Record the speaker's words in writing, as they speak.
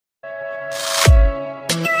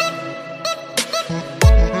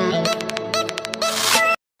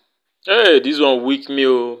Hey, this one weak me,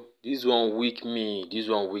 oh. This one weak me. This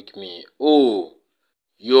one weak me. Oh,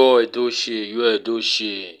 Yul Edochie, Yul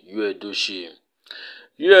Edochie, Yul Edochie.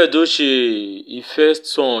 Yul Edochie, his first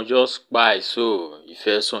son just kpai so. His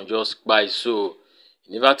first son just kpai so.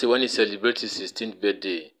 He never tell when he celebrate his 16th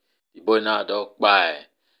birthday. The boy now don kpai.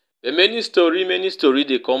 But many story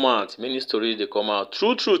dey come out. Many story dey come out.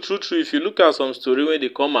 True. If you look at some story when they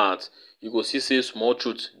come out, you go see say small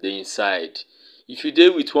truth dey inside. If you dey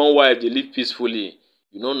with one wife dey live peacefully,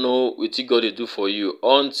 you no know wetin God dey do for you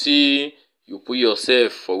until you put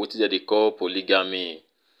yourself for wetin dem dey call polygamy.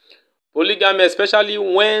 Polygamy, especially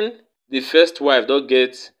when the first wife don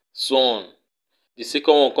get son, the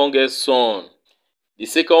second one come get son, the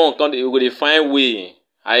second one come dey go dey find way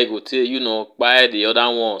how e go take kpai the other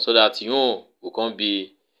one so that you go come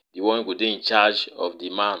be the one wey go dey in charge of the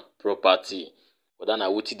man property. Whether na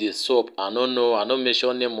wetin dey sup, I no know, I no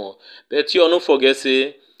mention name o. But you no forget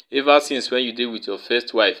say ever since when you dey with your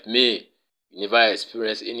first wife, May, you never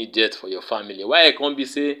experience any death for your family. Why e come be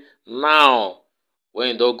say now when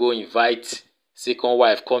you don go invite second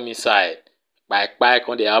wife come inside, kpai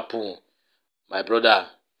come dey happen? My brother,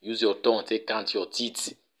 use your tongue take count your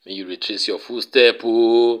teeth, make you retrace your footstep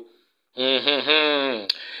o.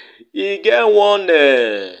 E get one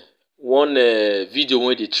video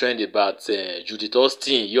wey dey trend about Judith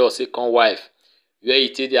Austin, your second wife, where e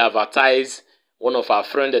take dey advertise one of her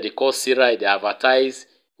friend dem dey call Sarah, dey advertise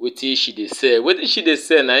wetin she dey sell. Wetin she dey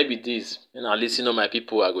sell na im be dis. Make una lis ten o my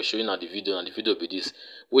pipu, I go show una the video, and the video be dis.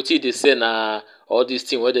 Wetin e dey sell na all dis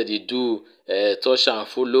thing wey dem dey do, touch and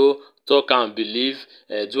follow, talk and believe,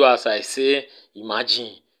 do as I say.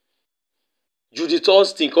 Imagine Judith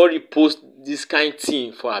Austin come repost dis kind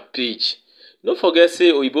thing for her page. No forget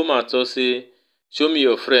say oyibo man talk say show me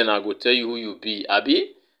your friend, I go tell you who you be,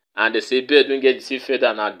 abi? And they say bird wey get the same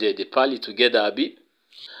feather na dey pally together, abi?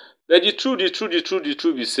 But the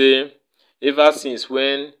truth be say ever since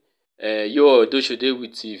when Yul Edochie dey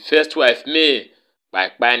with him first wife May,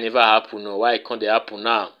 kpai never happen o. Why e come dey happen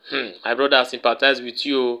now? My brother, I sympathize with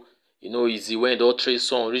you o. E no easy when you don train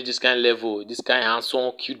son reach this kind level, this kind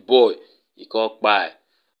handsome cute boy, e come kpai.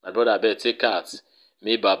 My brother, abeg take heart.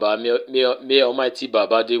 May Almighty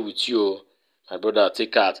Baba dey with you o. My brother,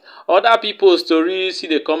 take heart. Other pipo story still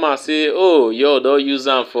dey come out say, oh, Yul don use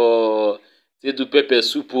am for take do pepper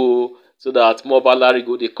soup o, so that more balari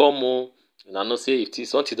go dey come o. Una know say if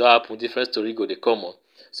something don happen, different story go dey come o.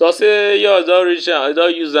 So say Yul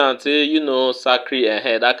don use am take sacri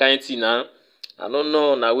that kind thing na. I no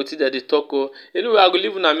know na wetin dem dey talk o. Anyway, I go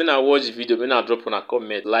leave una make una watch the video, make una drop una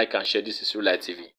comment, like and share. This is Real Life TV.